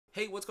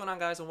Hey, what's going on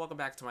guys, and welcome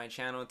back to my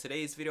channel. In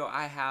today's video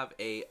I have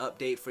a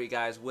update for you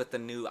guys with the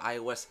new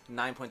iOS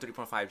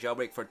 9.3.5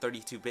 jailbreak for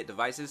 32-bit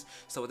devices.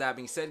 So with that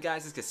being said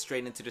guys, let's get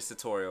straight into this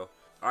tutorial.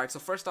 Alright, so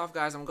first off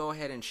guys, I'm going to go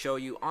ahead and show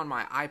you on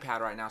my iPad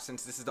right now,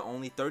 since this is the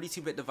only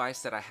 32-bit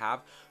device that I have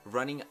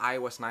running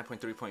iOS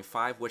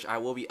 9.3.5, which I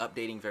will be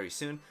updating very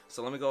soon.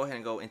 So let me go ahead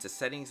and go into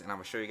settings, and I'm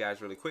going to show you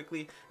guys really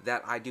quickly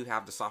that I do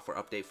have the software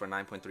update for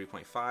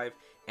 9.3.5,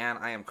 and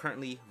I am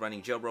currently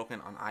running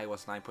jailbroken on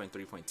iOS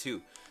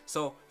 9.3.2.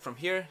 So from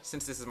here,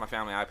 since this is my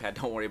family iPad,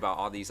 don't worry about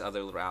all these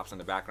other little apps in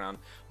the background,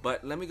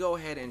 but let me go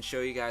ahead and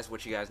show you guys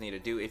what you guys need to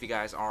do if you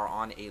guys are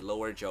on a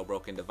lower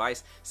jailbroken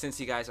device,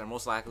 since you guys are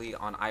most likely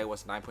on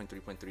iOS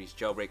 9.3.3's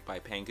jailbreak by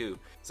Pangu.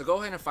 So go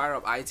ahead and fire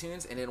up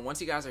iTunes, and then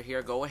once you guys are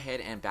here, go ahead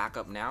and back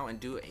up now and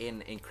do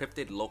an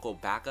encrypted local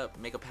backup.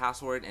 Make a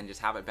password and just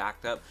have it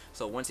backed up,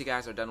 so once you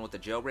guys are done with the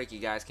jailbreak, you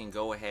guys can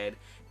go ahead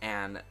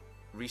and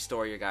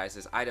restore your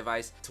guys'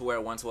 iDevice to where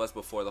it once was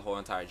before the whole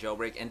entire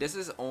jailbreak. And this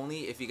is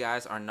only if you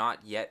guys are not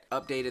yet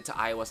updated to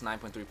iOS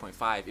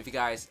 9.3.5. If you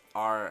guys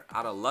are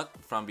out of luck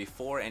from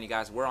before and you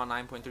guys were on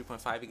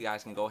 9.3.5, you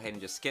guys can go ahead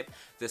and just skip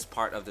this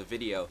part of the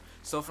video.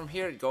 So from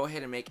here, go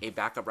ahead and make a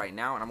backup right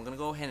now, and I'm gonna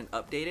go ahead and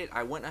update it.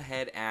 I went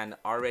ahead and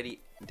already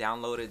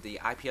downloaded the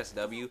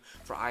IPSW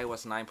for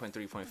iOS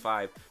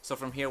 9.3.5. So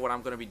from here, what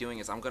I'm going to be doing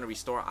is I'm going to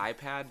restore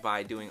iPad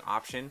by doing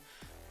Option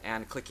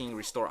and clicking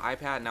restore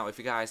iPad. Now if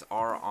you guys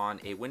are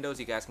on a Windows,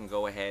 you guys can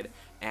go ahead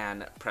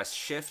and press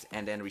shift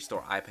and then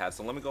restore iPad.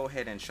 So let me go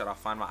ahead and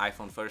find my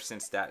iPhone first,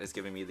 since that is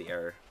giving me the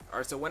error.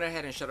 Alright, so went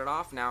ahead and shut it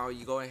off. Now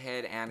you go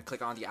ahead and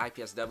click on the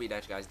IPSW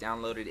that you guys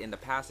downloaded in the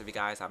past. If you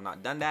guys have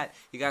not done that,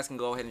 you guys can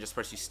go ahead and just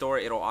press restore.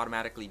 It'll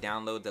automatically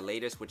download the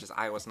latest, which is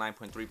iOS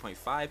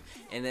 9.3.5,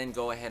 and then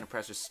go ahead and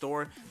press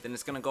restore. Then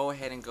it's gonna go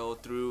ahead and go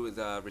through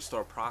the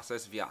restore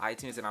process via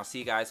iTunes, and I'll see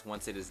you guys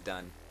once it is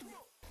done.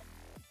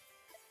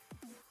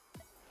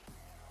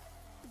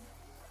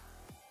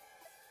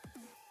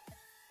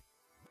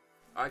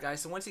 Alright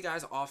guys, so once you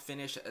guys all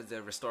finish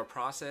the restore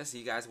process,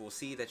 you guys will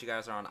see that you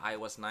guys are on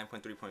iOS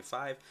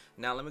 9.3.5.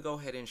 Now let me go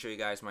ahead and show you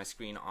guys my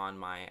screen on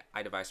my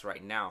iDevice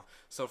right now.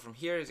 So from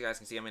here, as you guys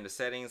can see, I'm in the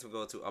settings. We'll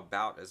go to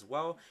about as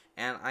well,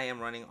 and I am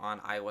running on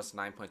iOS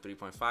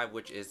 9.3.5,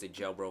 which is the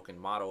jailbroken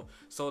model.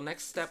 So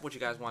next step, what you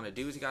guys want to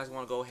do is you guys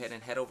want to go ahead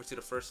and head over to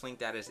the first link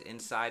that is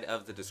inside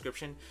of the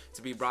description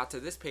to be brought to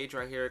this page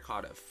right here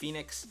called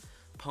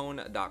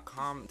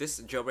phoenixpwn.com. This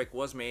jailbreak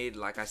was made,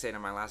 like I said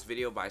in my last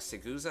video, by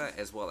Seguza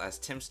as well as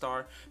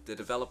Timstar, the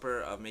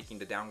developer of making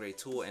the downgrade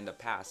tool in the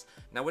past.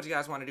 Now what you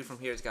guys want to do from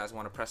here is you guys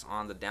want to press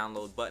on the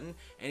download button,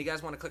 and you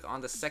guys want to click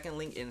on the second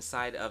link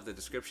inside of the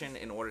description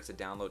in order to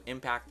download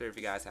Impactor if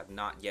you guys have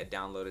not yet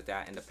downloaded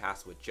that in the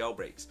past with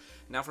jailbreaks.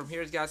 Now from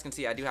here, as you guys can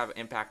see, I do have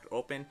Impactor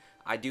open.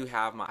 I do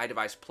have my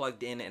iDevice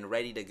plugged in and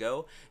ready to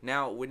go.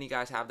 Now when you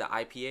guys have the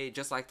IPA,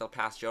 just like the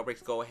past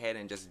jailbreaks, go ahead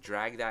and just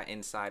drag that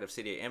inside of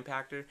Cydia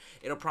Impactor.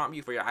 It'll prompt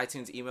you for your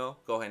iTunes email.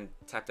 Go ahead and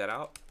type that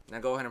out.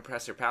 Now go ahead and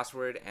press your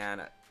password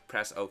and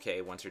press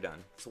OK once you're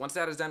done. So once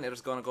that is done, it's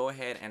going to go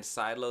ahead and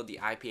sideload the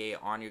IPA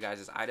on your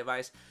guys'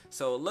 iDevice.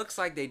 So it looks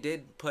like they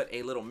did put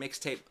a little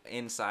mixtape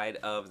inside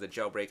of the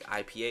jailbreak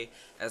IPA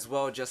as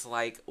well, just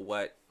like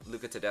what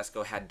Luca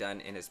Tedesco had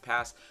done in his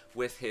past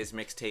with his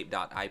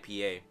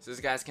mixtape.ipa. So as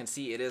you guys can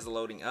see, it is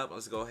loading up.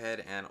 Let's go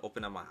ahead and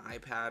open up my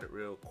iPad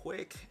real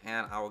quick,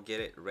 and I will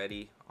get it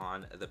ready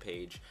on the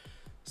page.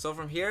 So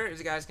from here, as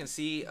you guys can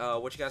see,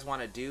 what you guys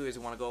want to do is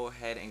you want to go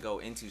ahead and go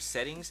into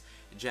settings,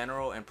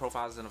 general, and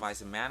profiles and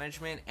device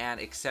management, and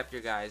accept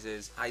your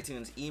guys'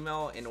 iTunes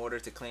email in order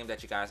to claim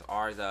that you guys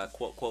are the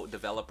quote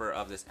developer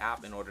of this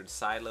app in order to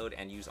sideload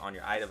and use on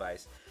your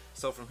iDevice.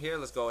 So from here,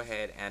 let's go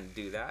ahead and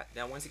do that.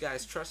 Now once you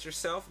guys trust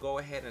yourself, go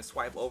ahead and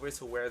swipe over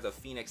to where the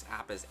Phoenix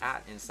app is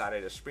at inside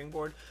of the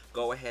Springboard.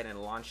 Go ahead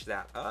and launch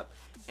that up,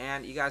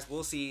 and you guys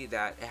will see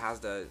that it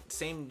has the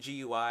same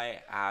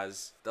GUI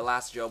as the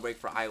last jailbreak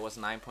for iOS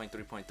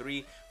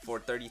 9.3.3 for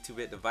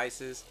 32-bit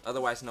devices,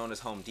 otherwise known as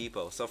Home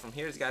Depot. So from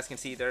here, as you guys can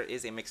see, there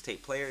is a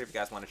mixtape player if you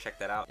guys want to check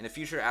that out in the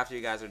future after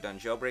you guys are done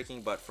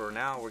jailbreaking. But for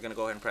now, we're going to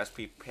go ahead and press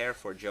prepare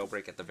for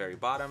jailbreak at the very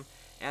bottom,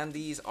 and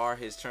these are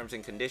his terms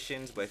and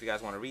conditions. But if you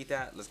guys want to read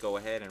that, let's go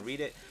ahead and read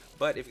it.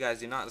 But if you guys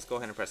do not, let's go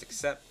ahead and press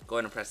accept. Go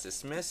ahead and press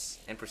dismiss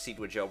and proceed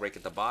with jailbreak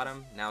at the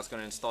bottom. Now it's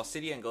going to install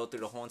Cydia and go through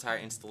the whole entire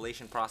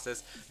installation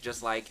process,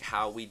 just like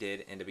how we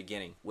did in the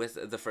beginning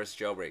with the first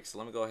jailbreak. So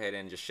let me go ahead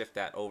and just shift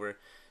that over,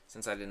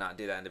 since I did not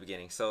do that in the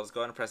beginning. So let's go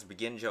ahead and press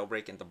begin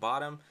jailbreak at the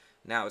bottom.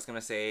 Now it's going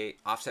to say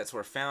offsets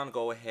were found.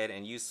 Go ahead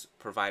and use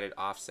provided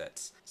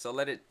offsets. So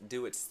let it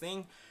do its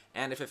thing.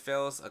 And if it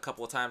fails a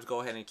couple of times,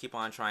 go ahead and keep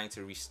on trying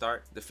to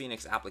restart the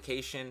Phoenix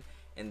application,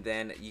 and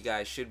then you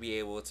guys should be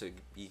able to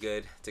be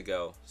good to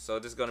go. So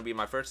this is going to be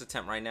my first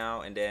attempt right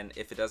now, and then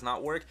if it does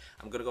not work,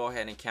 I'm going to go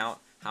ahead and count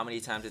how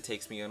many times it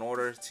takes me in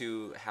order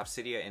to have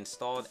Cydia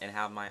installed and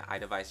have my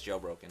iDevice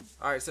jailbroken.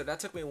 Alright, so that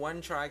took me one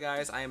try,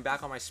 guys. I am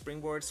back on my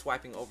springboard,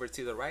 swiping over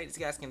to the right. As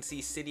you guys can see,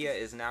 Cydia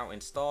is now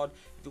installed.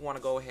 If you want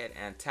to go ahead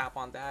and tap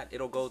on that,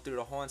 it'll go through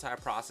the whole entire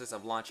process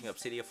of launching up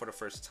Cydia for the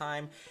first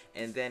time,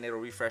 and then it'll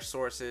refresh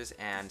sources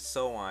and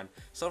so on.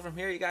 So from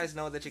here, you guys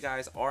know that you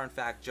guys are in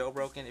fact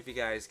jailbroken. If you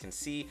guys can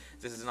see,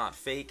 this is not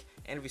fake.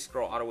 And if you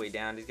scroll all the way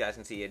down, you guys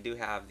can see I do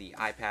have the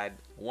iPad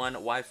 1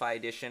 Wi-Fi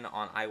edition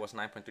on iOS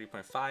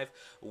 9.3.5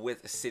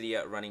 with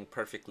Cydia running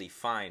perfectly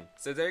fine.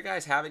 So there you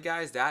guys have it,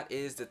 guys. That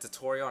is the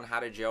tutorial on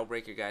how to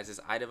jailbreak your guys'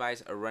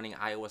 iDevice running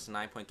iOS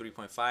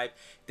 9.3.5.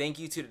 Thank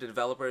you to the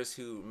developers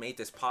who made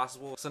this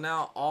possible. So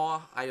now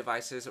all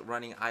iDevices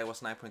running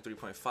iOS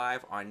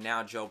 9.3.5 are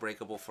now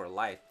jailbreakable for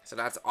life. So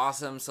that's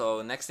awesome.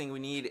 So next thing we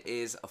need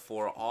is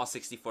for all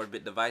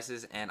 64-bit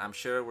devices, and I'm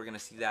sure we're gonna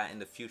see that in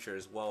the future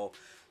as well.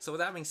 So with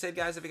that being said,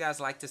 guys, if you guys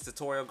like this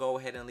tutorial, go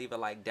ahead and leave a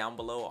like down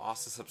below.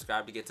 Also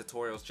subscribe to get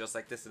tutorials just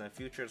like this in the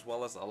future, as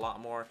well as a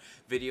lot more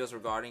videos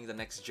regarding the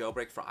next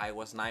jailbreak for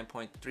iOS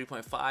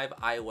 9.3.5,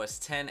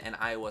 iOS 10, and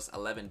iOS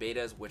 11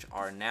 betas, which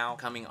are now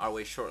coming our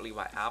way shortly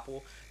by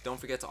Apple. Don't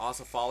forget to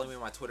also follow me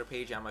on my Twitter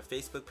page and my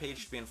Facebook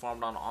page to be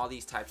informed on all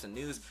these types of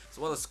news, as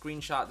well as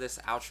screenshot this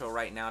outro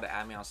right now to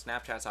add me on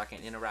Snapchat so I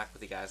can interact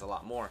with you guys a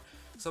lot more.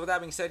 So with that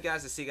being said,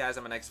 guys, I'll see you guys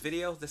in my next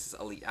video. This is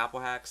Elite Apple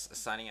Hacks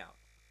signing out.